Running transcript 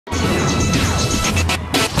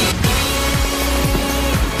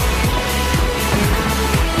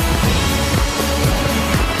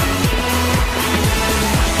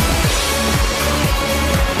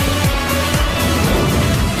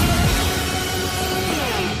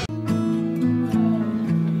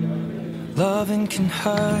Loving can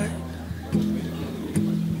hurt.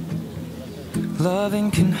 Loving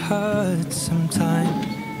can hurt sometimes,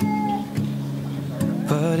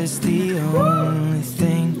 but it's the only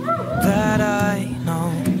thing that I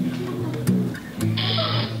know.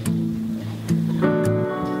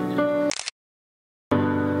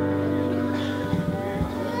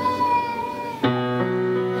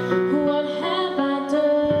 What have I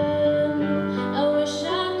done? I wish I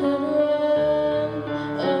could run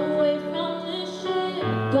away from this ship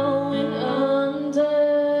going under.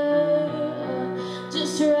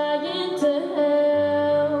 Just trying to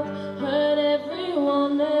help, hurt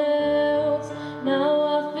everyone else. Now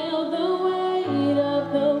I feel the weight of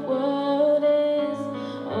the world is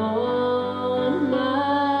on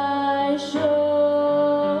my shoulders.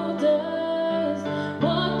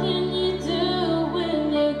 What can you do when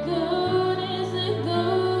your good isn't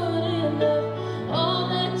good enough? All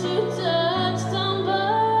that you touch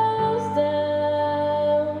tumbles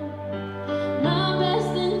down. My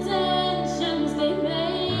best intentions keep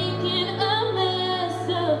making a mess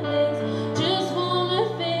of things. Just wanna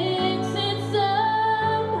fix it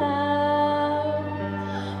somehow.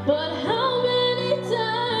 But how many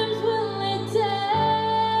times will it take?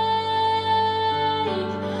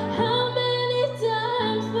 How many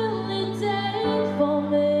times will it take for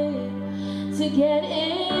me to get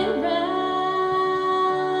it right?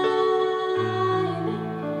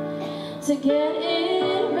 To get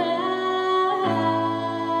it right.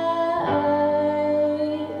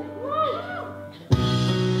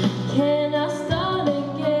 Can I start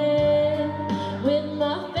again with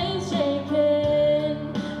my face shaking?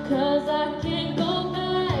 'Cause I can't go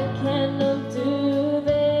back and undo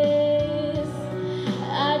this.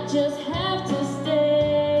 I just have to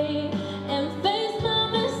stay and face my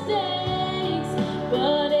mistakes.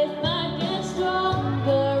 But if I get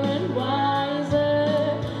stronger and wiser,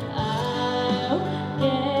 I'll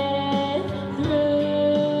get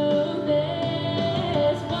through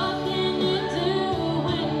this. What can you do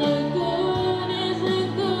when your good isn't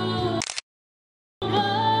good?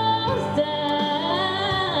 Falls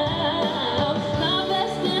down. My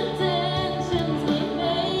best intentions keep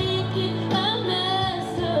making a mess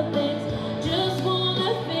of things. Just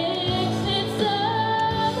wanna fix it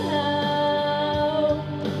somehow.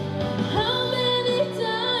 How many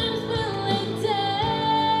times will it take?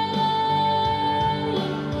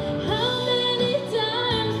 How many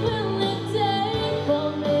times will it take for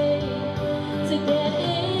me to get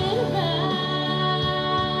it right?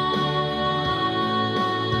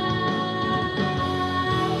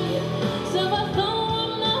 So I throw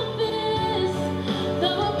up my fist,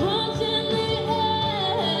 throw a punch in the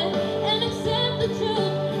air, and accept the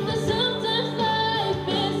truth that sometimes life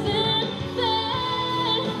isn't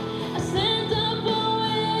fair. I send up a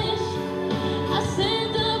wish, I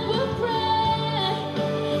send up a prayer,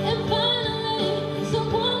 and finally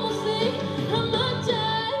someone will see how much I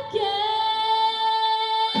care.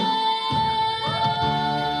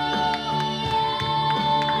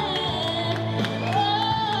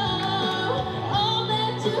 Oh, all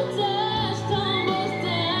that you touch tumbles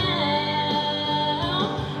down.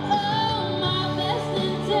 Oh, my best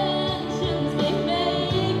intentions keep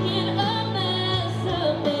making a mess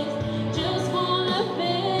of things. Just wanna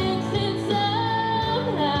fix it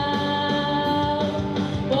somehow.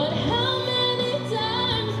 But how many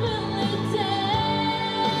times will it take?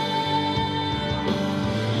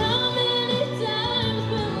 How many times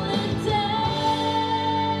will it take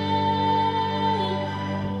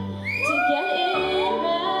to get it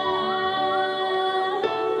right?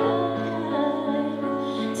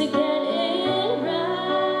 To get it right.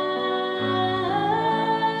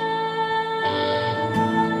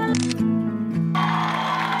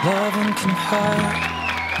 Loving can hurt.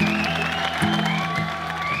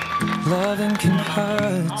 Loving can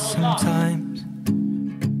hurt sometimes,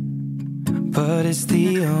 but it's the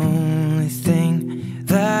only thing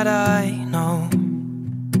that I know.